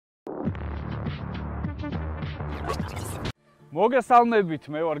მოგესალმებით,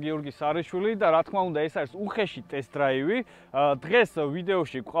 მე ვარ გიორგი Sarishvili და რა თქმა უნდა ეს არის უხეში ტესტ დრაივი. დღეს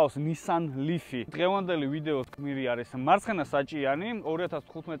ვიდეოში გვყავს Nissan Leaf. დღევანდელი ვიდეოს გმირი არის მარცხენა საჭიანი,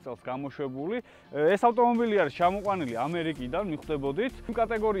 2015 წელს გამოშვებული. ეს ავტომობილი არის ჩამოყვანილი ამერიკიდან, მიხვდებოდით. იმ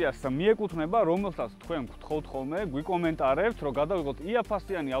კატეგორიას მიეკუთვნება, რომელსაც თქვენ გთხოვთ ხოლმე, გვიკომენტარებთ, რომ გადავიღოთ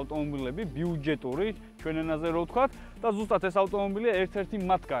იაფასიანი ავტომობილები, ბიუჯეტური, ჩვენ ენაზე რო ვთქვათ, და ზუსტად ეს ავტომობილია ერთ-ერთი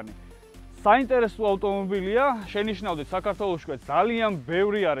მათგანი. საინტერესო ავტომობილია, შენიშნავდით საქართველოში ძალიან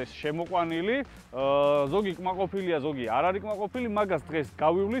ბევრი არის შემოყვანილი, ზოგი კმაყოფილია, ზოგი არ არის კმაყოფილი, მაგას დღეს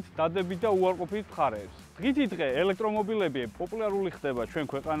გავივლით დადებით და უარყოფით მხარეებს. დღითი დღე ელექტრომობილები პოპულარული ხდება ჩვენ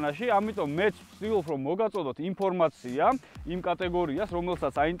ქვეყანაში, ამიტომ მეც ვცდილობ რომ მოგაწოდოთ ინფორმაცია იმ კატეგორიას,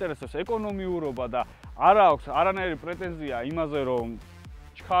 რომელსაც აინტერესებს ეკონომიურობა და არ აქვს არანაირი პრეტენზია იმაზე, რომ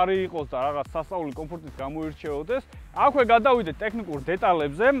ჩქარი იყოს და რაღაც სასწაული კომფორტით გამოირჩეოდეს. აქვე გადავიდეთ ტექნიკურ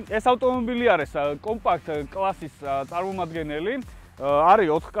დეტალებზე. ეს ავტომობილი არის კომპაქტ კლასის წარმომადგენელი, არის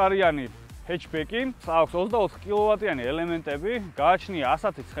 4-კარიანი ჰეჩბექი, აქვს 24 კილოვატიანი ელემენტები, გააჩნია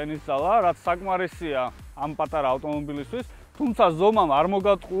 110 ცხენისძალა, რაც საკმარისია ამ პატარა ავტომობილისთვის. თუმცა ზომამ არ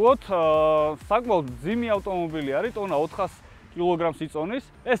მოგატყუოთ, საკმაოდ მძიმე ავტომობილი არის, ტონა 400 კილოგრამს იწონის.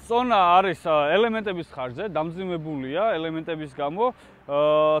 ეს წონა არის ელემენტების ხარჯზე, დამძიმებულია ელემენტების გამო.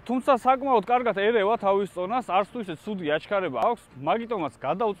 თუმცა საკმაოდ კარგად ერევა თავის წონას, არც თუ ისე ცუდი აჩქარება აქვს, მაგიტომაც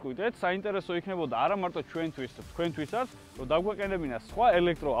გადავწყვიტეთ, საინტერესო იქნებოდა არა მარტო ჩვენთვის, თქვენთვისაც, რომ დაგვეყენებინა სხვა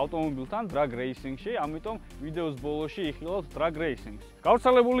ელექტრო ავტომობილთან drag racing-ში, ამიტომ ვიდეოს ბოლოში იხილავთ drag racing-ს.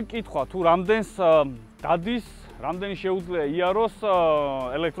 გავრცელებული კითხვა, თუ რამდენს დადის, რამდენი შეუძლია იაროს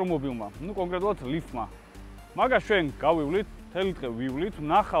ელექტრომობილმა, ну კონკრეტულად Leaf-მა. მაგას ჩვენ გავივლით, მთელი დღე ვივლით,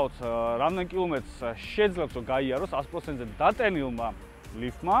 ვნახავთ რამდენ კილომეტრს შეძლებს რომ გაიაროს 100%-ზე დატენილმა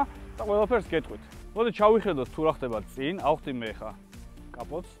Leaf-მა და ყველაფერს გეტყვით. მოდით ჩავიხედოთ თუ რა ხდება წინ, ავხდი მე ხა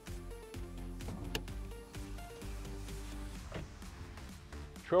კაპოტს.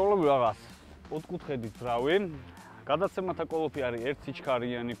 ჩვეულებრივ რაღაც 4 კუთხედი ძრავი. გადაცემათა კოლოფი არის 1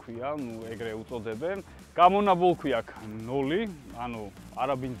 სიჩქარიანი ქვია, ну ეგრე უწოდებენ. გამონაბოლქვი აქვს 0, ანუ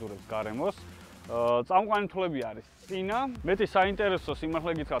არაბინძურებს გარემოს. წამყვანი თვლები არის წინა. მეტი საინტერესო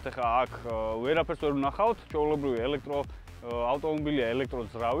სიმართლე გითხრათ, ეხლა აქ ვერაფერს ვერ ვნახავთ, ჩვეულებრივი ელექტრო ავტომობილია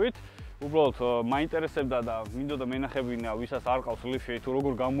ელექტროძრავით. უბრალოდ მაინტერესებდა და მინდოდა მენახებინა, ვისაც არ ყავს Leaf-ი, თუ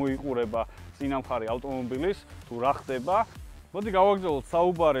როგორ გამოიყურება წინა მხარე ავტომობილის, თუ რა ხდება. მოდი გავაგრძელოთ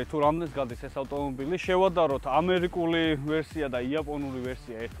საუბარი, თუ რამდენს გადის ეს ავტომობილი. შევადაროთ ამერიკული ვერსია და იაპონური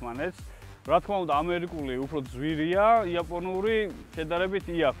ვერსია ერთმანეთს. რა თქმა უნდა, ამერიკული უფრო ძვირია, იაპონური შედარებით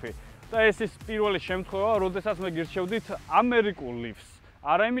იაფი. და ეს ის პირველი შემთხვევა, როდესაც მე გირჩევდით ამერიკულ Leaf-ს.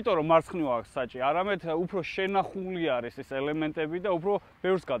 არა იმიტომ, რომ მარცხნივ აქვს საჭი, არამედ უფრო შენახული არის ეს ელემენტები და უფრო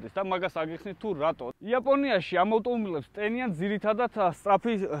ბევრს გადის და მაგას აგიხსნით თუ რატო. იაპონიაში ამ ავტომობილებს ტენიან ძირითადად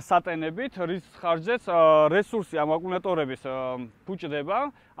სწრაფი სატენებით, რის ხარჯზეც რესურსი ამ აკუმულატორების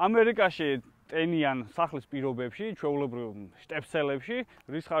ფუჭდება. ამერიკაში ტენიან სახლის პირობებში, ჩვეულებრივ შტეფსელებში,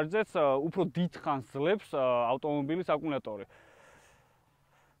 რის ხარჯზეც უფრო დიდ ხანს ძლებს ავტომობილის აკუმულატორი.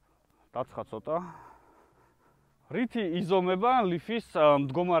 დაცხა ცოტა. რითი იზომება Leaf-ის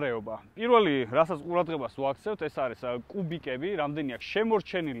მდგომარეობა? პირველი, რასაც ყურადღებას ვაქცევთ, ეს არის კუბიკები, რამდენი აქვს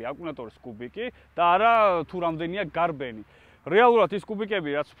შემორჩენილი აკუმულატორის კუბიკი და არა თუ რამდენია გარბენი. რეალურად ის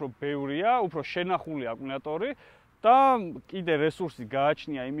კუბიკები, რაც უფრო ბევრია, უფრო შენახული აკუმულატორი და კიდე რესურსი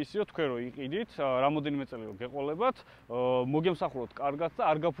გააჩნია იმისი, რომ თქვენ რო იყიდით, რამოდენიმე წელი რო გეყოლებათ, მოგემსახუროთ კარგად და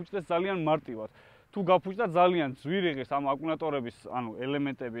არ გაფუჭდეს ძალიან მარტივად. თუ გაფუჭდა ძალიან ძვირი ღირს ამ აკუმულატორების, ანუ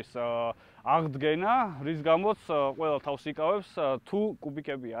ელემენტების აღდგენა, რის გამოც ყველა თავს იკავებს, თუ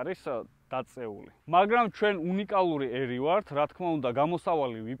კუბიკები არის დაწეული. მაგრამ ჩვენ უნიკალური ერი ვართ, რა თქმა უნდა,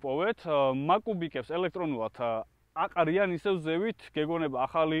 გამოსავალი ვიპოვეთ, მაგ კუბიკებს ელექტრონულად აყრიან ისევ ზევით, გეგონება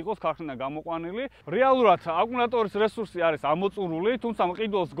ახალი იყოს, ქარხანა გამოყვანილი. რეალურად აკუმულატორის რესურსი არის ამოწურული, თუმცა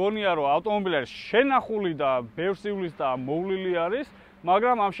მყიდველს გონია, რომ ავტომობილი არის შენახული და ბევრ სივლის და მოვლილი არის,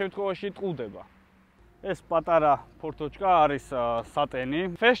 მაგრამ ამ შემთხვევაში ტყუდება. ეს პატარა ფორტოჩკა არის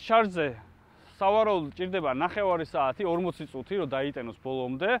სატენი. Fast charge-ზე სავარაუდოდ ჭირდება 9 საათი, 40 წუთი, რომ დაიტენოს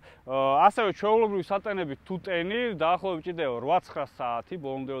ბოლომდე. ასევე ჩვეულებრივი სატენებით თუ ტენი, დაახლოებით ჭირდება 8-9 საათი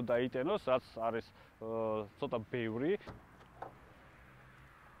ბოლომდე რომ დაიტენოს, რაც არის ცოტა ბევრი.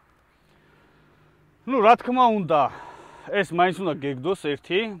 ну, რა თქმა უნდა, ეს მაინც უნდა გეგდოს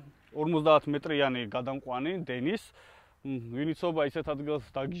ერთი 50 მეტრიანი გადამყვანი დენის. ვინიცობა ისეთ ადგილს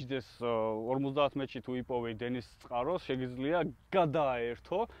დაგიჯდეს 50 მეტრში თუ იპოვე დენის წყაროს, შეგიძლია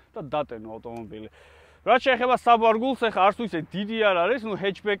გადააერთო და დატენო ავტომობილი. რაც შეეხება საბარგულს, ეხლა არც თუ ისე დიდი არ არის, ну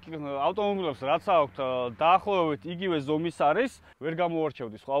ჰეჩბექ ავტომობილებს რაც აქვთ, დაახლოებით იგივე ზომის არის, ვერ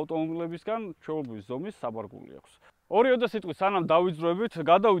გამოვარჩევდი სხვა ავტომობილებისგან, ჩვეულებრივი ზომის საბარგული აქვს. ორიოდე სიტყვით სანამ დავიძროებით,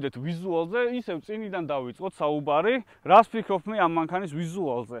 გადავიდეთ ვიზუალზე, ისევ წინიდან დავიწყოთ საუბარი, რას ფიქრობ მე ამ მანქანის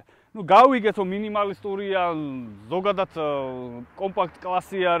ვიზუალზე. Ну, გავიგეთ, რომ მინიმალისტურია, ზოგადად კომპაქტ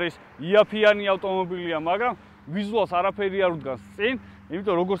კლასი არის, იაფიანი ავტომობილია, მაგრამ ვიზუალს არაფერი არ უდგანს წინ,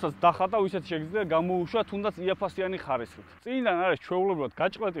 იმიტომ როგორცაც დახატავ, ისეთ შეგიძლია გამოუშვა თუნდაც იაფასიანი ხარისხით. წინიდან არის ჩვეულებრივად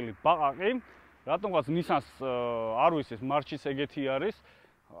გაჭყლეტილი ბაყაყი, რატომღაც Nissan-ს არ ვიცი, მარჩის ეგეთი არის.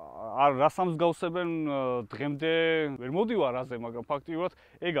 არ რასამს გავსებენ დღემდე ვერ მოდივარ აზე, მაგრამ ფაქტიურად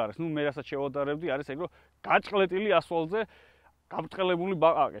ეგ არის. ნუ მე რასაც შევადარებდი, არის ეგ რომ გაჭყლეტილი ასვალზე გაბრტყელებული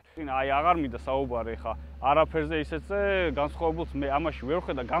ბაყაყი. აი აღარ მინდა საუბარი ხა არაფერზე ისეთზე, განსხვავებულს მე ამაში ვერ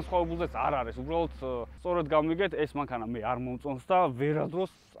ხედა, განსხვავებულზეც არ არის. უბრალოდ სწორედ გამიგეთ, ეს მანქანა მე არ მომწონს და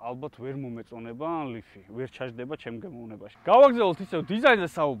ვერადროს ალბათ ვერ მომეწონება ლიფი, ვერ ჩაჯდება ჩემ გემოვნებაში. გავაგრძელოთ ისევ დიზაინზე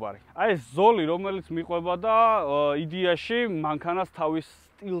საუბარი. აი ეს ზოლი, რომელიც მიყვება და იდეაში მანქანას თავის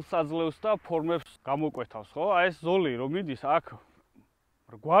სტილს აძლევს და ფორმებს გამოკვეთავს, ხო? აი ეს ზოლი რომ მიდის აქ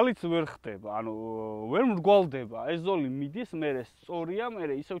რგვალიც ვერ ხდება, ანუ ვერ მრგვალდება. ეს ზოლი მიდის, მერე სწორია,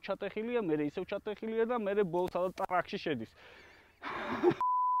 მერე ისევ ჩატეხილია, მერე ისევ ჩატეხილია და მერე ბოლოს ტრაქში შედის.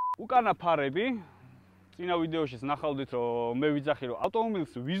 უკანა ფარები წინა ვიდეოშიც ნახავდით, რომ მე ვიძახი, რომ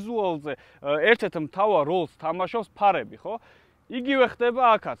ავტომობილის ვიზუალზე ერთ-ერთ მთავარ როლს თამაშობს ფარები, ხო? იგივე ხდება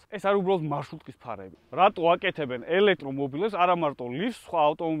აქაც. ეს არის უბრალოდ მარშრუტკის ფარები. რატო აკეთებენ ელექტრომობილებს, არა მარტო Leaf-ს, სხვა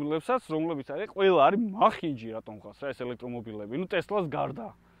ავტომობილებსაც, რომლებიც არის, ყველა არის მახინჯი რატომღაც რა ეს ელექტრომობილები. ნუ Tesla-ს გარდა.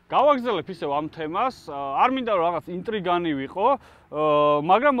 გავაგრძელებ ისევ ამ თემას, არ მინდა რომ რაღაც ინტრიგანი ვიყო,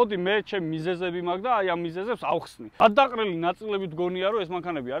 მაგრამ მოდი მე ჩემ მიზეზები მაქვს და აი ამ მიზეზებს ავხსნი. გადაყრილი ნაწილებით გონია, რომ ეს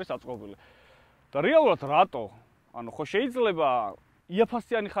მანქანები არის აწყობილი. და რეალურად რატო? ანუ ხო შეიძლება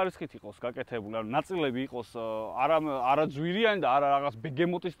იაფასიანი ხარისხით იყოს გაკეთებული, ანუ ნაწილები იყოს არა ძვირიანი და არა რაღაც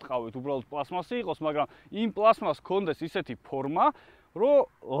ბეგემოტის ტყავით, უბრალოდ პლასმასი იყოს, მაგრამ იმ პლასმას ჰქონდეს ისეთი ფორმა,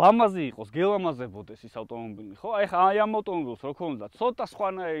 რომ ლამაზი იყოს, გელამაზებოდეს ის ავტომობილი, ხო? აი ხა აი ამ ავტომობილს რო ქონდა ცოტა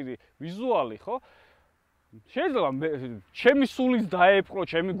სხვანაირი ვიზუალი, ხო? შეიძლება ჩემი სულის დაეპყრო,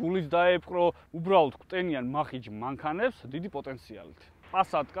 ჩემი გულის დაეპყრო, უბრალოდ კვტენიან მახიჯ მანქანებს დიდი პოტენციალით.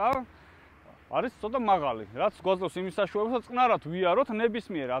 პასატკა არის ცოტა მაღალი, რაც გვაძლევს იმის საშუალებებს, წყნარად ვიაროთ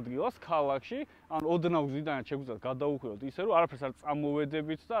ნებისმიერ ადგილას, ქალაქში, ან ოდნავ გზიდან შეგვიძლია გადაუხვიოთ ისე, რომ არაფერს არ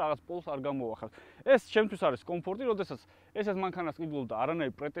წამოვედებით და რაღაც პოლს არ გამოვახავთ. ეს ჩემთვის არის კომფორტი, როდესაც ესეთ მანქანას ყიდულობ და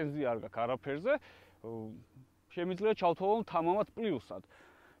არანაირი პრეტენზია არ გაქვს არაფერზე, შემიძლია ჩავთვალო თამამად პლუსად.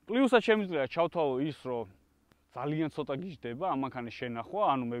 პლუსად შემიძლია ჩავთვალო ის, რომ ძალიან ცოტა გიждდება ამ მანქანის შენახვა,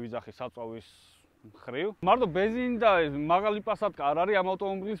 ანუ მე ვიძახი საწვავის ხრივ. მარტო ბენზინი და მაღალი პასატკა არ არის ამ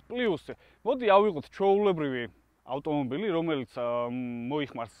ავტომობილის პლუსი. მოდი ავიღოთ ჩვეულებრივი ავტომობილი, რომელიც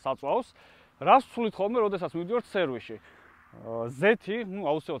მოიხმარს საწვავს. რას ვცვლით ხოლმე, როდესაც მივდივართ სერვისში? ზეთი, ნუ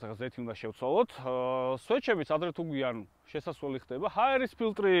აუცილებლად ახლა ზეთი უნდა შევცვალოთ. სვეჩებიც ადრე თუ გვიან შესასვლელი ხდება. ჰაერის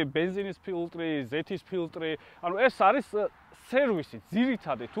ფილტრი, ბენზინის ფილტრი, ზეთის ფილტრი. ანუ ეს არის სერვისი,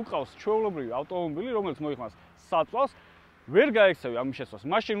 ძირითადად თუ ყავს ჩვეულებრივი ავტომობილი, რომელიც მოიხმარს საწვავს. ვერ გაექცევი ამის შეცვლას.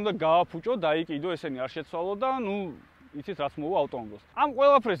 მაშინ უნდა გააფუჭო, დაიკიდო, ესენი არ შეცვალო და ნუ იცით რაც მოვა ავტომობილს. ამ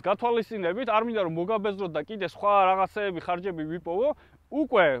ყველაფრის გათვალისწინებით არ მინდა რომ მოგაბეზროთ და კიდე სხვა რაღაცეები, ხარჯები ვიპოვო.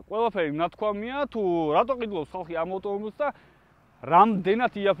 უკვე ყველაფერი ნათქვამია თუ რატო ყიდულობს ხალხი ამ ავტომობილს და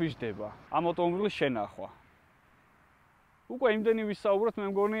რამდენად იაფიჟდება ამ ავტომობილის შენახვა. უკვე იმდენი ვისაუბროთ, მე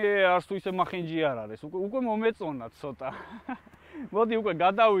მგონი არც თუ ისე მახინჯი არ არის. უკვე მომეწონათ ცოტა. მოდი უკვე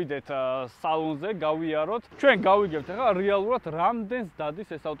გადავიდეთ სალონზე, გავიაროთ. ჩვენ გავიგებთ ახლა რეალურად რამდენს დადის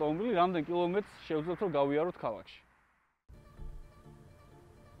ეს ავტომობილი, რამდენ კილომეტრს შევძლებთ რომ გავიაროთ ქალაქში.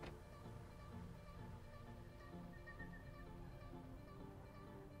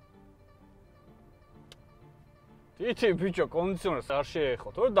 იცი ბიჭო, კონდიციონერს არ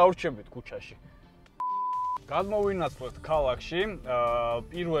შეეხოთ, რომ დავრჩებით ქუჩაში. გადმოვინაცვლეთ ქალაქში.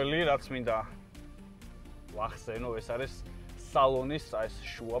 პირველი რაც მინდა ვახსენო, ეს არის სალონის ეს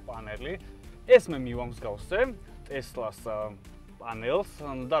შუა პანელი. ეს მე მივამსგავსე Tesla-ს პანელს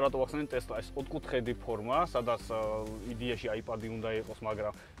და რატო ვახსენე Tesla ეს ოთხკუთხედი ფორმა, სადაც იდეაში iPad-ი უნდა იყოს,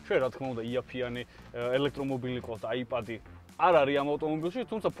 მაგრამ ჩვენ რა თქმა უნდა იაფიანი ელექტრომობილი ყავს და iPad-ი არ არის ამ ავტომობილში,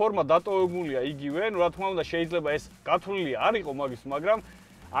 თუმცა ფორმა დატოვებულია იგივე, რა თქმა უნდა შეიძლება ეს გათვლილი არ იყო მაგის, მაგრამ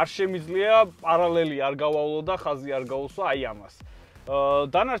არ შემიძლია პარალელი არ გავავლო და ხაზი არ გაუსვა აი ამას.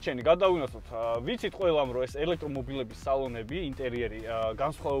 დანარჩენი გადავინაცვლოთ. ვიცით ყველამ რომ ეს ელექტრომობილების სალონები, ინტერიერი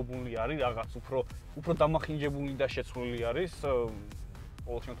განსხვავებული არის, რაღაც უფრო დამახინჯებული და შეცვლილი არის.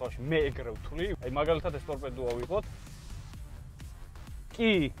 ყოველ შემთხვევაში მე ეგრე ვთვლი. აი მაგალითად ეს ტორპედო ავიღოთ.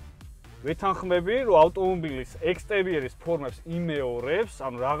 კი ვეთანხმები, რომ ავტომობილის ექსტერიერის ფორმებს იმეორებს,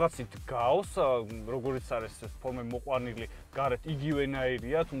 ანუ რაღაცით გავს, როგორიც არის ეს ფორმები მოყვანილი, გარეთ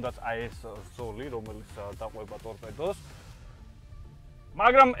იგივენაირია, თუნდაც აი ეს ზოლი, რომელიც დაყვება ტორპედოს.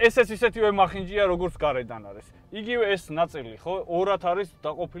 მაგრამ ესეც ისეთივე მახინჯია, როგორც გარედან არის. იგივე ეს ნაწილი, ხო, ორად არის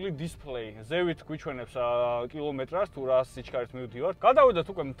დაყოფილი დისპლეი. ზევით გვიჩვენებს კილომეტრას, თუ რა სიჩქარით მივდივართ. გადავიდეთ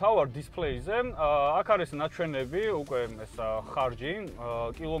უკვე მთავარ დისპლეიზე. აქ არის ნაჩვენები, უკვე ეს ხარჯი,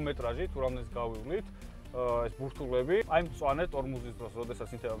 კილომეტრაჟი, თუ რამდენს გავივლით. ეს ბურთულები, აი მწვანე ტორმუზის დროს, როდესაც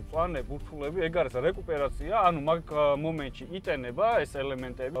ინტერვა მწვანე ბურთულები, ეგ არის რეკუპერაცია, ანუ მაგ მომენტში იტენება ეს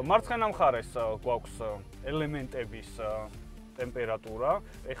ელემენტები. მარცხენა მხარეს გვაქვს ელემენტების ტემპერატურა.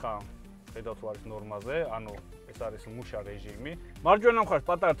 ეხა ხედავთ თუ არის ნორმაზე, ანუ ეს არის მუშა რეჟიმი. მარჯვენა მხარეს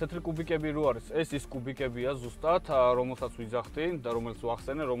პატარა თეთრი კუბიკები რო არის, ეს ის კუბიკებია ზუსტად, რომელსაც ვიძახდი და რომელიც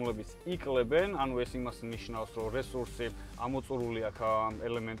ვახსენე, რომლებიც ikლებენ, ანუ ეს იმას ნიშნავს, რომ რესურსი ამოწურული აქ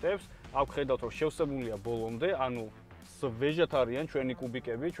ელემენტებს. აქ ხედავთ რომ შევსებულია ბოლომდე, ანუ ვეჟათ არიან ჩვენი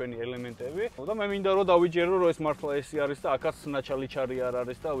კუბიკები, ჩვენი ელემენტები. და მე მინდა რომ დავიჯერო რომ ეს მართლა ესი არის და აქაც ნაჩალიჩარი არ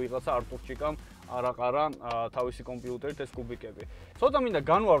არის და ვიღაცა არტურჩიკამ არ აყარა თავისი კომპიუტერით ეს კუბიკები. ცოტა მინდა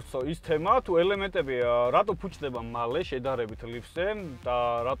განვავრცო ის თემა, თუ ელემენტები რატო ფუჭდება მალე შედარებით ლიფზე და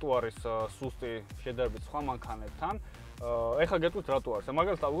რატო არის სუსტი შედარებით სხვა მანქანებთან. ეხლა გეტყვით რატო არის.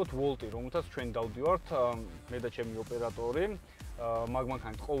 მაგალითად ავიღოთ ვოლტი, რომელთაც ჩვენ დავდივართ, მე და ჩემი ოპერატორი, მაგ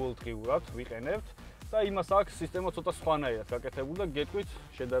მანქანით ყოველდღიურად ვიყენებთ და იმას აქვს სისტემა ცოტა სხვანაირად გაკეთებული და გეტყვით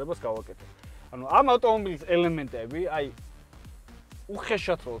შედარებას გავაკეთებ. ანუ ამ ავტომობილის ელემენტები, აი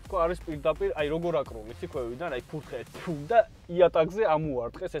უხეშად რო თქვა, არის პირდაპირ, აი როგორ აკრულის იქვევიდან, აი ფურთხე თუ და იატაკზე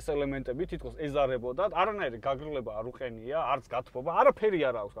ამუარტყეს ეს ელემენტები, თითქოს ეზარებოდათ, არანაირი გაგრილება არ უყენია, არც გათბობა, არაფერი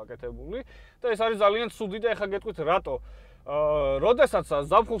არ აქვს გაკეთებული და ეს არის ძალიან ცუდი და ეხლა გეტყვით რატო. როდესაც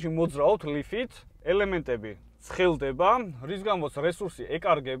ზაფხულში მოძრაობთ ლიფით, ელემენტები ცხელდება, რის გამოც რესურსი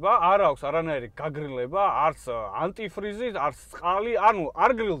ეკარგება, არ აქვს არანაირი გაგრილება, არც ანტიფრიზი, არც წყალი, ანუ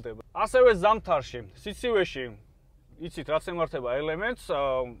არ გრილდება. ასევე ზამთარში, სიცივეში იცით რაც ემართება ელემენტს,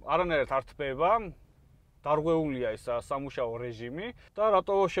 არანაირად არ თბება, დარღვეულია ეს სამუშაო რეჟიმი და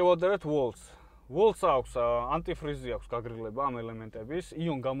რატო შევადარეთ ვოლტს. ვოლტს აქვს ანტიფრიზი აქვს გაგრილება ამ ელემენტების,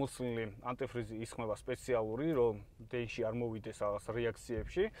 იონ გამოსვლილი ანტიფრიზი ისხმება სპეციალური, რომ დენში არ მოვიდეს რაღაც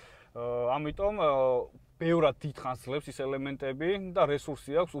რეაქციებში. ამიტომ ბევრად დიდხანს ძლებს ის ელემენტები და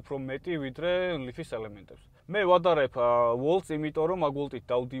რესურსი აქვს უფრო მეტი ვიდრე ლიფის ელემენტებს. მე ვადარებ ვოლტს, იმიტომ რომ მაგ ვოლტით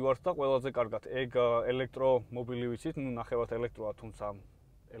დავდივართ და ყველაზე კარგად ეგ ელექტრომობილი ვიცით, ნუ ნახევარად ელექტროა, თუმცა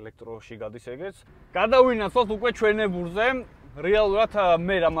ელექტროში გადის ეგეც. გადავინაცვლოთ უკვე ჩვენებურზე. რეალურად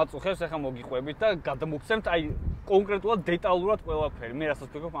მე რა მაწუხებს, ახლა მოგიყვებით და გადამოგცემთ აი კონკრეტულად დეტალურად ყველაფერი. მე რასაც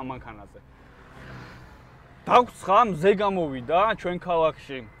ვფიქრობ ამ მანქანაზე. დაგვცხა, მზე გამოვიდა ჩვენ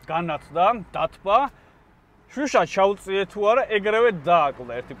ქალაქში, განათდა, დათბა. შუშა ჩაუწიე თუ არა, ეგრევე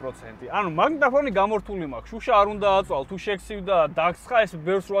დააკლდა 1%. ანუ მაგნიტოფონი გამორთული მაქვს. შუშა არ უნდა აწვალ, თუ შექსივდა, დაგცხა, ეს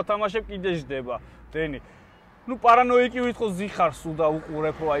ბევრს რო ათამაშებ, კიდე ჯდება. დენი. ნუ პარანოიკი ვითხოვ ზიხარ სულ და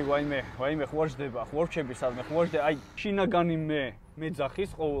უყურებ, რომ აი ვაიმე ხო არ ჯდება, ხო არ რჩები სადმე, ხო არ ჯდება. აი შინაგანი მე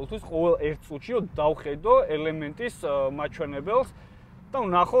ძახის ყოველთვის, ყოველ ერთ წუთში რომ დავხედო ელემენტის მაჩვენებელს და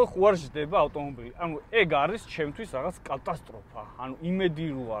ვნახო ხო არ ჯდება ავტომობილი. ანუ ეგ არის ჩემთვის რაღაც კატასტროფა. ანუ იმედი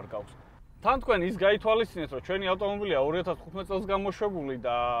რო არ გაქვს. თან თქვენ ის გაითვალისწინეთ, რომ ჩვენი ავტომობილია 2015 წელს გამოშვებული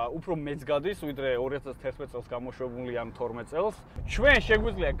და უფრო მეც გადის, ვიდრე 2011 წელს გამოშვებული ან 12 წელს. ჩვენ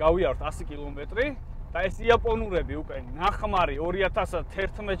შეგვიძლია გავიაროთ 100 კილომეტრი და ეს იაპონურები უკვე ნახმარი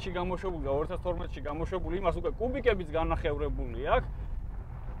 2011-ში გამოშვებული და 2012-ში გამოშვებული, იმას უკვე კუბიკებიც განახევრებული აქვს.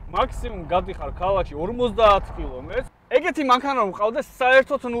 მაქსიმუმ გადიხარ ქალაქში 50 კილომეტრს. ეგეთი მანქანა რომ ყავდეს,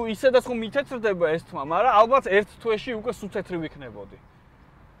 საერთოდ ნუ ისედაც ხომ მითეთრდება ეს თმა, მაგრამ ალბათ ერთ თვეში უკვე სუთეთრი ვიქნებოდი.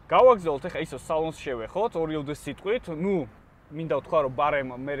 გავაგზავნოთ ახლა ისო სალონს შევეხოთ, ორიოდე სიტყვით, ნუ მინდა ვთქვა რომ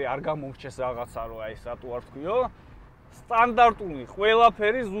ბარემ მე არ გამომრჩეს რაღაცა რომ აი სატუ არ თქვიო. სტანდარტული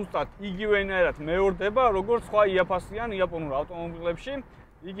ყველაფერი ზუსტად იგივენაირად მეორდება, როგორც სხვა იაფასიან იაპონურ ავტომობილებში.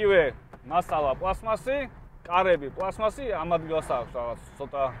 იგივე მასალა პლასმასი, კარები პლასმასი, ამ ადგილას აქვს რაღაც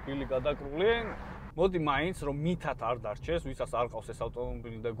ცოტა ბილი გადაკრული. მოდი მაინც რომ მითად არ დარჩეს, ვისაც არ ყავს ეს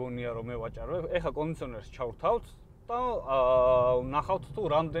ავტომობილი და გონია რომ მე ვაჭარებ, ეხლა კონდიციონერს ჩავრთავთ და ნახავთ თუ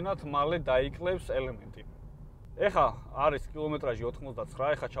რამდენად მალე დაიკლებს ელემენტი. ეხლა არის კილომეტრაჟი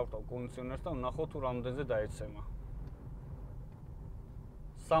 89, ეხლა ჩავრთავ კონდიციონერს და ვნახავ თუ რამდენზე დაეცემა.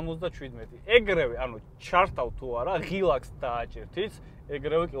 77. ეგრევე, ანუ ჩართავ თუ არა, ღილაკს დააჭერთ,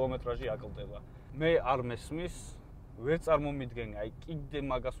 ეგრევე კილომეტრაჟი აკლდება. მე არ მესმის, ვერ წარმომიდგენი, აი კიდე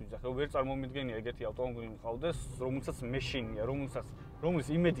მაგას ვიძახე, ვერ წარმომიდგენი ეგეთი ავტომობილი მყავდეს, რომელსაც მეშინია, რომლის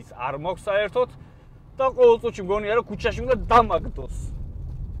იმედიც არ მაქვს საერთოდ და ყოველ წუთში მგონია რომ ქუჩაში უნდა დამაგდოს.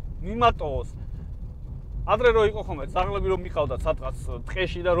 მიმატოვოს. ადრე რო იყო ხოლმე, ძაღლები რომ მიყავდათ სადღაც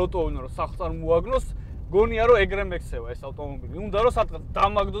ტყეში და რო ტოვებდნენ რომ სახლს არ მოაგნოს, გონია რომ ეგრე მექცევა ეს ავტომობილი. უნდა რომ სადღაც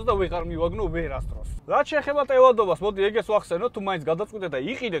დამაგდოს და ვეღარ მივაგნო ვერასდროს. რაც შეეხება ტევადობას, მოდი ეგეს ვახსენოთ, თუ მაინც გადაწყვიტეთ და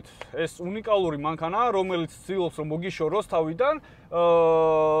იყიდეთ ეს უნიკალური მანქანა, რომელიც ცდილობს რომ მოგიშოროს თავიდან.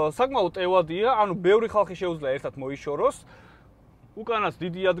 საკმაოდ ტევადია, ანუ ბევრი ხალხი შეუძლია ერთად მოიშოროს. უკანაც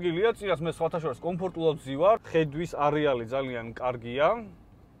დიდი ადგილია, წინას მე სხვათა შორის კომფორტულად ვზივარ, ხედვის არეალი ძალიან კარგია.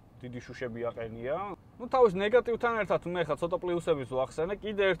 დიდი შუშები აყენია. Ну თავის ნეგატივთან ერთად მე ხა ცოტა პლუსების ვახსენე.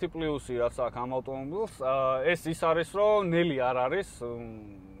 კიდე ერთი პლუსი რაც აქვს ამ ავტომობილს, ეს ის არის, რომ ნელი არ არის.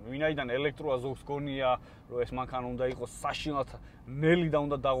 ვინაიდან ელექტროაზოვს გონია, რომ ეს მანქანა უნდა იყოს საშინლად ნელი და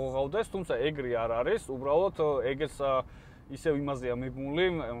უნდა დაღოღავდეს, თუმცა ეგრე არ არის. უბრალოდ ეგეც ისევ იმაზეა მიბმული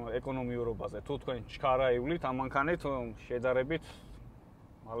ეკონომიურობაზე. თუ თქვენ ჩქარაივლით ამ მანქანით შედარებით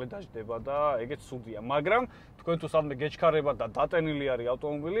მალე დაждდება და ეგეც სუდია. მაგრამ თქვენ თუ სადმე გეჩქარებათ და დატენილი არის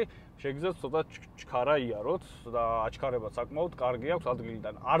ავტომობილი, შეგიძლიათ ცოტა ჩქარა იაროთ და აჩქარებათ საკმაოდ კარგი აქვს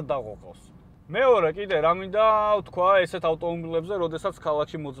ადგილიდან, არ დაღოღავს. მეორე კიდე რა მინდა ვთქვა ესეთ ავტომობილებზე, როდესაც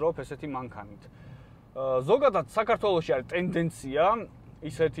ქალაქში მოძრაობ ესეთი მანქანით. ზოგადად საქართველოში არის ტენდენცია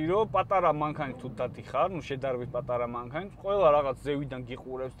ისეთი, რომ პატარა მანქანით თუ დადიხარ, ну შედარებით პატარა მანქანით, ყველა რაღაც ზევიდან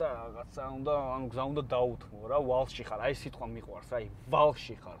გიყურებს და რაღაცა უნდა, ანუ გზა უნდა დაუთმო რა, ვალში ხარ, აი სიტყვა მიყვარს, აი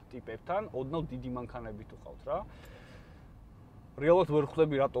ვალში ხარ ტიპებთან, ოდნავ დიდი მანქანები თუ ყავთ რა. რეალურად ვერ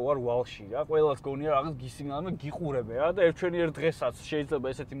ხვდები რატო ვარ ვალში რა, ყველას გონია რაღაც გისინანე გიყურებე რა და ერთჩვენიერ დღესაც შეიძლება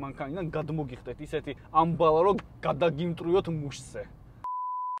ესეთი მანქანიდან გადმოგიხდეთ ისეთი ამბალა, რომ გადაგიმტრიოთ მუშზე.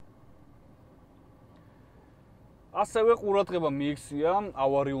 ასევე ყურადღება მიიქცია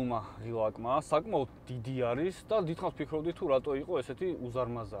ავარიულმა ღილაკმა, საკმაოდ დიდი არის და დიდხანს ფიქრობდი თუ რატო იყო ესეთი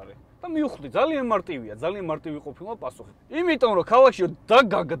უზარმაზარი. და მივხვდი, ძალიან მარტივია, ძალიან მარტივი ყოფილა პასუხი. იმიტომ რომ ქალაქში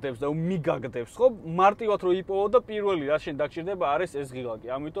დაგაგდებს და მიგაგდებს, ხო, მარტივად რო იპოვო და პირველი რაც შენ დაგჭირდება არის ეს ღილაკი.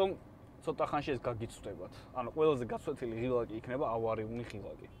 ამიტომ ცოტა ხანში ეს გაგიცვდებათ. ანუ ყველაზე გაცვეთილი ღილაკი იქნება ავარიული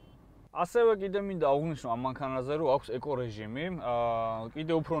ღილაკი. ასევე კიდე მინდა აღვნიშნო ამ მანქანაზე, რომ აქვს ეკორეჟიმი,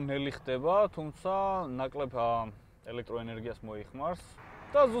 კიდე უფრო ნელი ხდება, თუმცა ნაკლებ ელექტროენერგიას მოიხმარს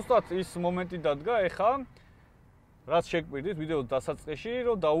და ზუსტად ის მომენტი დადგა ეხა, რაც შეგკვირდით ვიდეოს დასაწყისში,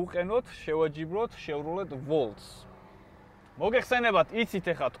 რომ დაუყენოთ, შევაჯიბროთ Chevrolet VOLT-ს. მოგეხსენებათ, იცით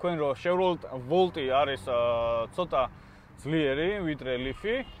ეხა თქვენ, რომ Chevrolet VOLT-ი არის ცოტა ძლიერი, ვიდრე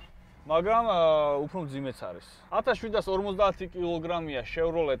Leaf-ი. მაგრამ უფრო მძიმეც არის. 1750 კილოგრამია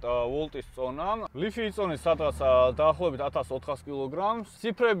Chevrolet VOLT-ის წონა. Leaf-ი იწონის სადღაც დაახლოებით 1400 კილოგრამს.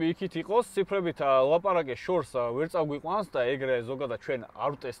 ციფრები იქით იყოს, ციფრებით ლაპარაკე შორს ვერ წაგვიყვანს და ეგრე ზოგადად ჩვენ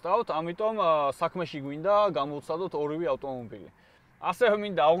არ ვტესტავთ, ამიტომ საქმეში გვინდა გამოვცადოთ ორივე ავტომობილი. ასევე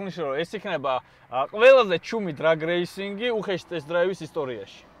მინდა აღვნიშნო, რომ ეს იქნება ყველაზე ჩუმი drag racing-ი უხეში ტესტ დრაივის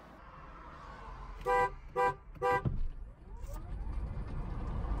ისტორიაში.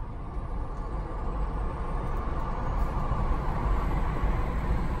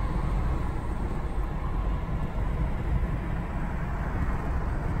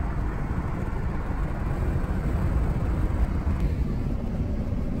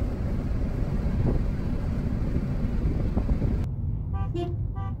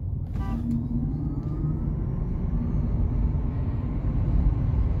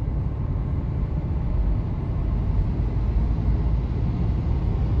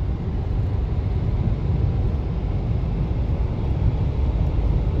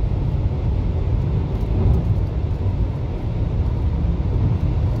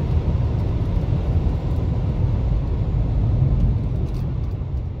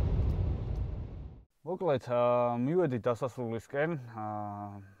 მოკლედ, მივედით დასასრულისკენ.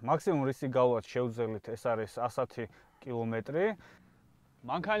 მაქსიმუმ რისი გავლათ შევძელით, ეს არის 110 კილომეტრი.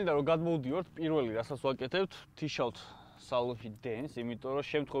 მანქანიდან რომ გადმოვდივართ, პირველი რასაც ვაკეთებთ, თიშავთ სალონში დენს, იმიტომ რომ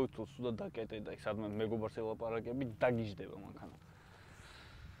შემთხვევით თუ სუდა დაკეტე და სადმე მეგობარს ელაპარაკები, დაგიждდება მანქანა.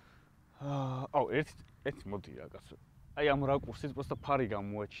 აუ, ერთი მოდი რა კაცო. აი ამ რაკურსით პროსტა ფარი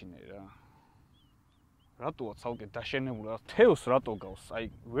გამოაჩინე რა. რატოა ცალკე დაშენებული რა, თევს რატო გავს?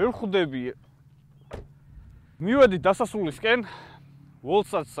 აი, ვერ ხვდები. მივედით დასასრულისკენ,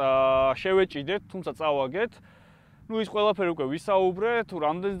 VOLT-საც შევეჭიდეთ, თუმცა წავაგეთ. ნუ ის ყველაფერი უკვე ვისაუბრე, თუ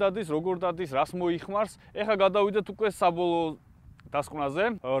რამდენს დადის, როგორ დადის, რას მოიხმარს. ეხლა გადავიდეთ უკვე საბოლოო დასკვნაზე.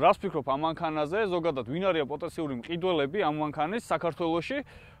 რას ფიქრობ ამ მანქანაზე? ზოგადად ვინ არიან პოტენციური მყიდველები ამ მანქანის საქართველოში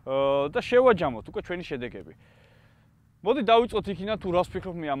და შევაჯამოთ უკვე ჩვენი შედეგები. მოდი დავიწყოთ იქიდან თუ რას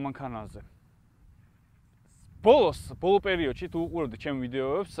ფიქრობ მე ამ მანქანაზე. ბოლო პერიოდში თუ უყურებთ ჩემ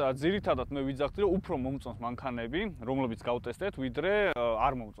ვიდეოებს, ძირითადად მე ვიძახდი, რომ უფრო მომწონს მანქანები, რომლებიც გავტესტეთ, ვიდრე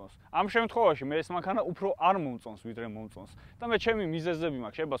არ მომწონს. ამ შემთხვევაში მე ეს მანქანა უფრო არ მომწონს, ვიდრე მომწონს. და მე ჩემი მიზეზები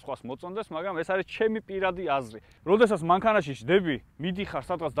მაქვს, შეიძლება სხვას მოწონდეს, მაგრამ ეს არის ჩემი პირადი აზრი. როდესაც მანქანაში შდები, მიდიხარ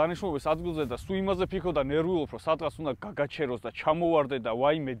სადღაც დანიშნულების ადგილზე და სულ იმაზე ფიქრობ და ნერვიულობ, რომ სადღაც უნდა გაგაჩეროს და ჩამოვარდე და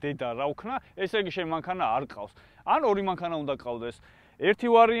ვაიმე დედა რა ვქნა, ესე იგი შენ მანქანა არ ყავს. ან ორი მანქანა უნდა ყავდეს.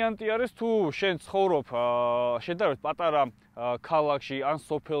 ერთი ვარიანტი არის თუ შენ ცხოვრობ შედარებით პატარა ქალაქში ან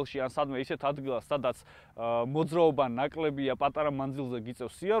სოფელში ან სადმე ისეთ ადგილას სადაც მოძრაობა ნაკლებია პატარა მანძილზე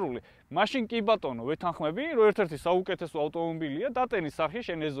გიწევს სიარული მაშინ კი ბატონო ვეთანხმები რომ ერთ-ერთი საუკეთესო ავტომობილია დატენი სახე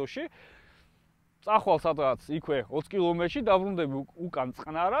შენ ეზოში წახვალ სადღაც იქვე 20 კილომეტრში დაბრუნდები უკან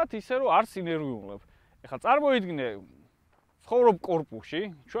წყნარად ისე რომ არ სინერვიულებ ეხლა წარმოიდგინე ცხოვრობ კორპუსში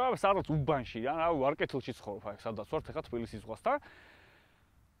ჩვენ სადღაც უბანში რა ვარკეთილში ცხოვრობ აი სადაც ვართ ეხლა თბილისის ზღვასთან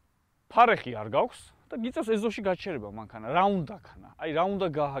ფარეხი არ გაქვს და გიწევს ეზოში გაჩერება მანქანა. რა უნდა ქნა? აი რა უნდა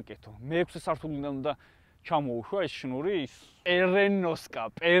გააკეთო? მე-6 სართულიდან უნდა ჩამოუშვა ეს შნური ის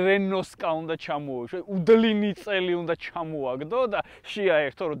პერენოსკა უნდა ჩამოუშვა. უდლინი წელი უნდა ჩამოაგდო და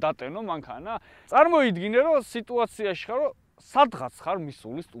შეაერთო რომ დატენო მანქანა. წარმოიდგინე რომ სიტუაციაში ხარ რომ სადღაც ხარ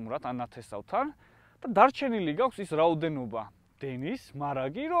მისული სტუმრად ანათესავთან და დარჩენილი გაქვს ის რაოდენობა დენის,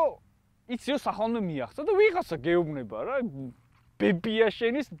 მარაგი რომ იცი რომ სახელმე მიაღწევ და ვიღაცა გეუბნება რა ბებია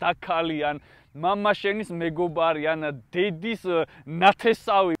შენის დაქალიან, მამა შენის მეგობარი, ან დედის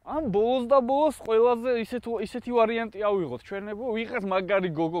ნათესავი. ან ბოლოს და ბოლოს ყველაზე ისეთი ვარიანტი ავიღოთ ჩვენებო, ვიღაც მაგარი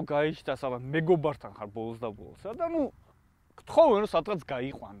გოგო გაიჩნდა საბა მეგობართან ხარ ბოლოს და ბოლოს. და ნუ გთხოვენ რომ სადღაც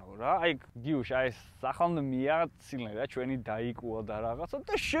გაიყვანო რა. აი გიუშ აი სახელმე მიაწილე რა ჩვენი დაიკუა და რაღაცა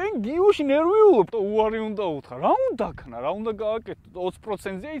და შენ გიუშ ნერვიულობ და უარი უნდა უთხრა. რა უნდა ქნა, რა უნდა გააკეთო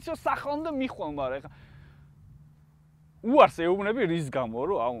 20%-ზე იცი სახელმე მიხვალ, მაგრამ ეხა უარს ეუბნები რის გამო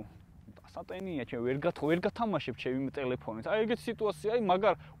რომ აუ დასატენია ჩემ ვერ გათამაშებ ჩემი ტელეფონით. აი ეგეთი სიტუაცია, აი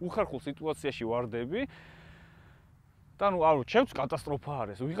მაგარ უხერხულ სიტუაციაში ვარდები. და ნუ აუ ჩემს კატასტროფა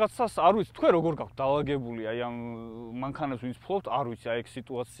არის. ვიღაცას არ ვიცი თქვენ როგორ გაქვთ დაალაგებული აი ამ მანქანებს ვინც ფლობთ, არ ვიცი აი ეგ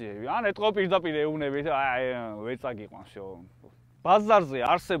სიტუაციები. ან ეტყო პირდაპირ ეუბნებით აი ვერ წაგიყვანსო. ბაზარზე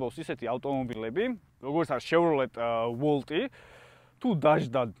არსებობს ისეთი ავტომობილები, როგორც არის Chevrolet VOLT, თუ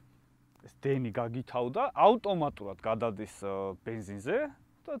დაждდა ეს დენი გაგითავდა, ავტომატურად გადადის ბენზინზე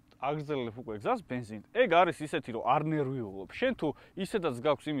და აგრძელებ უკვე გზას ბენზინით. ეგ არის ისეთი, რომ არ ნერვიულობ. შენ თუ ისედაც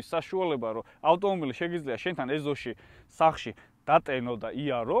გაქვს იმის საშუალება, რომ ავტომობილი შეგიძლია შენთან ეზოში, სახლში დატენო და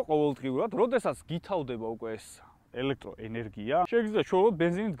იარო ყოველდღიურად, როდესაც გითავდება უკვე ეს ელექტროენერგია, შეგიძლია ჩვეულებრივ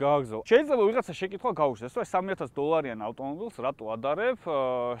ბენზინით გააგზავნო. შეიძლება ვიღაცა შეკითხვა გაუჩნდეს, რომ $3000 ავტომობილს რატო ადარებ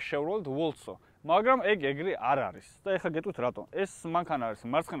Chevrolet VOLT-ო. მაგრამ ეგ ეგრე არ არის. და ეხლა გეტყვით რატომ. ეს მანქანა არის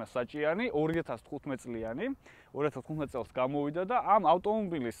მარცხენა საჭიანი, 2015 წლიანი, 2015 წელს გამოვიდა და ამ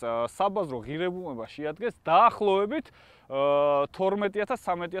ავტომობილის საბაზრო ღირებულება შეადგენს დაახლოებით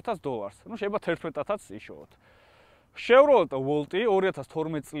 $12,000-13,000. ნუ შეიძლება 11,000-აც იშოვოთ. Chevrolet VOLT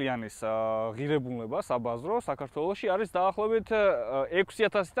 2012 წლიანის ღირებულება საბაზრო საქართველოში არის დაახლოებით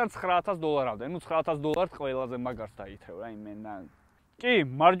 $6,000-დან $9,000-მდე. ნუ $9,000 ყველაზე მაგარს დაითევ რა იმენა. კი,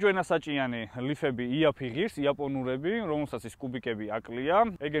 მარჯვენა საჭიანი ლიფები იაფი ღირს, იაპონურები, რომელსაც ის კუბიკები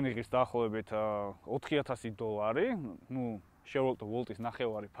აკლია. ეგენი ღირს დაახლოებით $4,000. ნუ Chevrolet VOLT-ის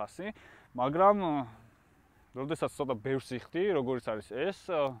ნახევარი ფასი, მაგრამ როდესაც ცოტა ბევრს იხდი, როგორც არის ეს,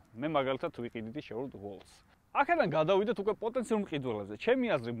 მე მაგალითად ვიყიდიდი Chevrolet VOLT-ს. აქედან გადავიდეთ უკვე პოტენციურ მყიდველებზე. ჩემი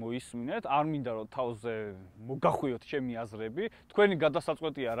აზრი მოისმინეთ, არ მინდა რომ თავზე მოგახვიოთ ჩემი აზრები. თქვენი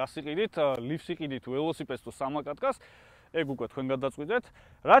გადასაწყვეტია რას იყიდით, ლიფს იყიდით, ველოსიპედს თუ სამაკატკას. ეგ უკვე თქვენ გადაწყვეტეთ.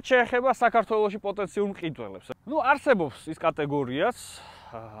 რაც შეეხება საქართველოში პოტენციურ მყიდველებს. ნუ არსებობს ის კატეგორიაც,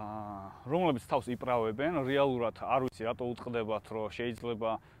 რომლებიც თავს იპრავებენ, რეალურად არ ვიცი რატო უტყდებათ, რომ შეიძლება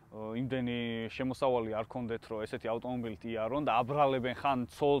იმდენი შემოსავალი არ ქონდეთ, რომ ესეთი ავტომობილით იარონ და აბრალებენ ხან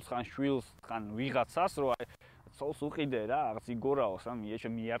ცოლს, ხან შვილს, ხან ვიღაცას, რომ აი ცოლს უყიდე რა, რაღაც იგორაოს, რა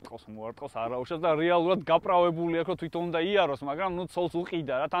მიარტყოს, მოარტყოს, არაუშავს და რეალურად გაправებული აქვს, რომ თვითონ უნდა იაროს, მაგრამ ნუ ცოლს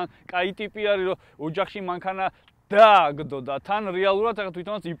უყიდა რა, თან კაი ტიპი არის, რომ ოჯახში მანქანა დააგდო და თან რეალურად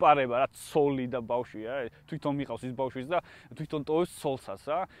თვითონაც იპარება რა, ცოლი და ბავშვი რა, თვითონ მიყავს ის ბავშვის და თვითონ ტოვებს ცოლსაც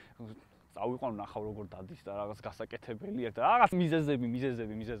რა. წავიყვანო ნახავ როგორ დადის და რაღაც გასაკეთებელია და რაღაც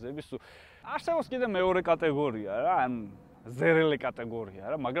მიზეზები სულ. არსებობს კიდე მეორე კატეგორია რა, ზერელე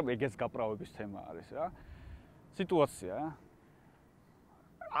კატეგორია რა, მაგრამ ეგეც გაправების თემა არის რა. სიტუაცია რა.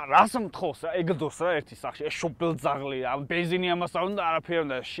 რას მთხოვს რა, ეგდოს რა ერთი სახში, შობელ ძაღლი, ბენზინი ამას არ უნდა არაფერი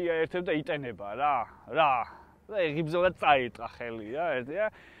უნდა შეაერთებ და იტენება რა. და იღიბზელა წაიწყა ხელი რა, ერთი რა,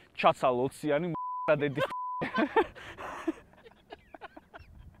 ჩაცალ 20-იანი დედის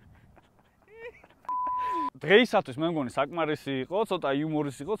დღეისათვის მე მგონი საკმარისი იყო, ცოტა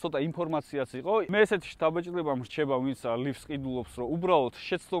იუმორის იყო, ცოტა ინფორმაციაც იყო. მე ესეთი შთაბეჭდილება მრჩება, ვინც Leaf-ს ყიდულობს, რომ უბრალოდ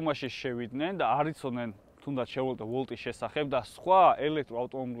შეცდომაში შევიდნენ და არ იცოდნენ თუნდაც შეუძლია ვოლტის შესახებ და სხვა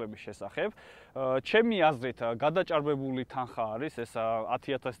ელექტროავტომობილების შესახებ. ჩემი აზრით გადაჭარბებული თანხა არის ეს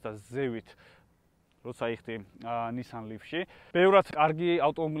 10,000 და ზევით როცა იხდი Nissan Leaf-ში. ბევრად კარგი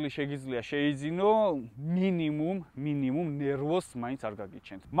ავტომობილი შეგიძლია შეიძინო, მინიმუმ ნერვოს მაინც არ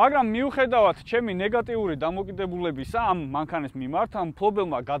გაგიჩენთ. მაგრამ მიუხედავად ჩემი ნეგატიური დამოკიდებულებისა ამ მანქანის მიმართ, ამ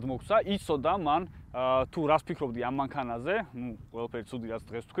მფლობელმა გადმოგცა, იცოდა მან თუ რას ფიქრობდი ამ მანქანაზე, ყველაფერი ცუდი რაც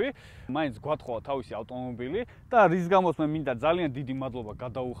დღეს თქვი, მაინც გვათხოვა თავისი ავტომობილი და რის გამოც მე მინდა ძალიან დიდი მადლობა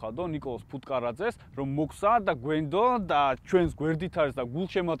გადაუხადო ნიკოლოზ ფუტკარაძეს, რომ მოგცა და გვენდო და ჩვენს გვერდით არის და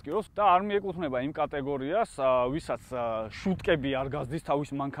გულშემატკივრობს და არ მიეკუთვნება იმ კატეგორიას, ვისაც შუტკები არ გაზდის თავის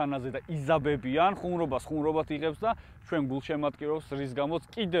მანქანაზე და იზაბებიან, ხუმრობას ხუმრობად იღებს და ჩვენ გულშემატკივრობს, რის გამოც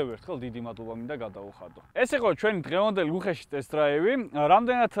კიდევ ერთხელ დიდი მადლობა მინდა გადაუხადო. ეს იყო ჩვენი დღევანდელი უხეში ტესტ-დრაივი.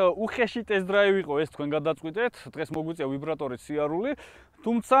 რამდენად უხეში ტესტ-დრაივი იყო ეს თქვენ გადაწყვიტეთ, დღეს მოგვიწია ვიბრატორით სიარული,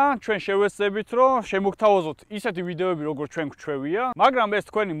 თუმცა ჩვენ შევეცდებით, რომ შემოგთავაზოთ ისეთი ვიდეოები, როგორც ჩვენ გვჩვევია, მაგრამ ეს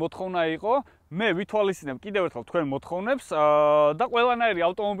თქვენი მოთხოვნა იყო. მე ვითვალისწინებ კიდევ ერთხელ თქვენ მოთხოვნებს და ყველანაირი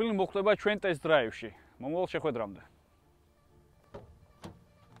ავტომობილი მოხვდება ჩვენ ტესტ-დრაივში. მომავალ შეხვედრამდე.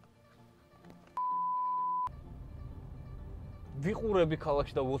 ვიყურები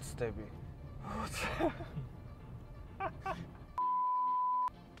ქალაქში და ვოცდები.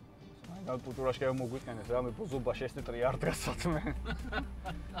 და პუტურაშკე მოგვიყენეს რამე ბოზობაში ეს ტეტრი არ დგასაც მე.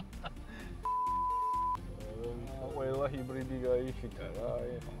 ყველა ჰიბრიდი გაიფიტა რა,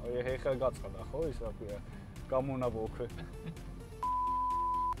 ეხა გაწყდა ხო ის რა ქვია, გამონაბოლქვე.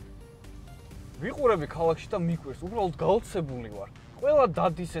 ვიყურები ქალაქში და მიკვირს, უბრალოდ გაოცებული ვარ. ყველა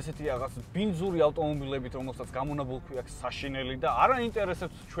დადის ესეთი რაღაც ბინძური ავტომობილებით, რომელსაც გამონაბოლქვი აქვს საშინელი და არ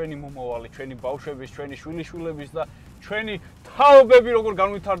აინტერესებს ჩვენი მომავალი, ჩვენი ბავშვების, ჩვენი შვილიშვილების და ჩვენი თაობები როგორ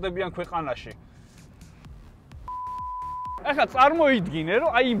განვითარდებიან ქვეყანაში. ახლა წარმოიდგინე, რომ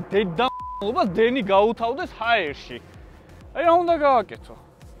აი იმ დედამობას დენი გაუთავდეს ჰაერში. აი რა უნდა გავაკეთო?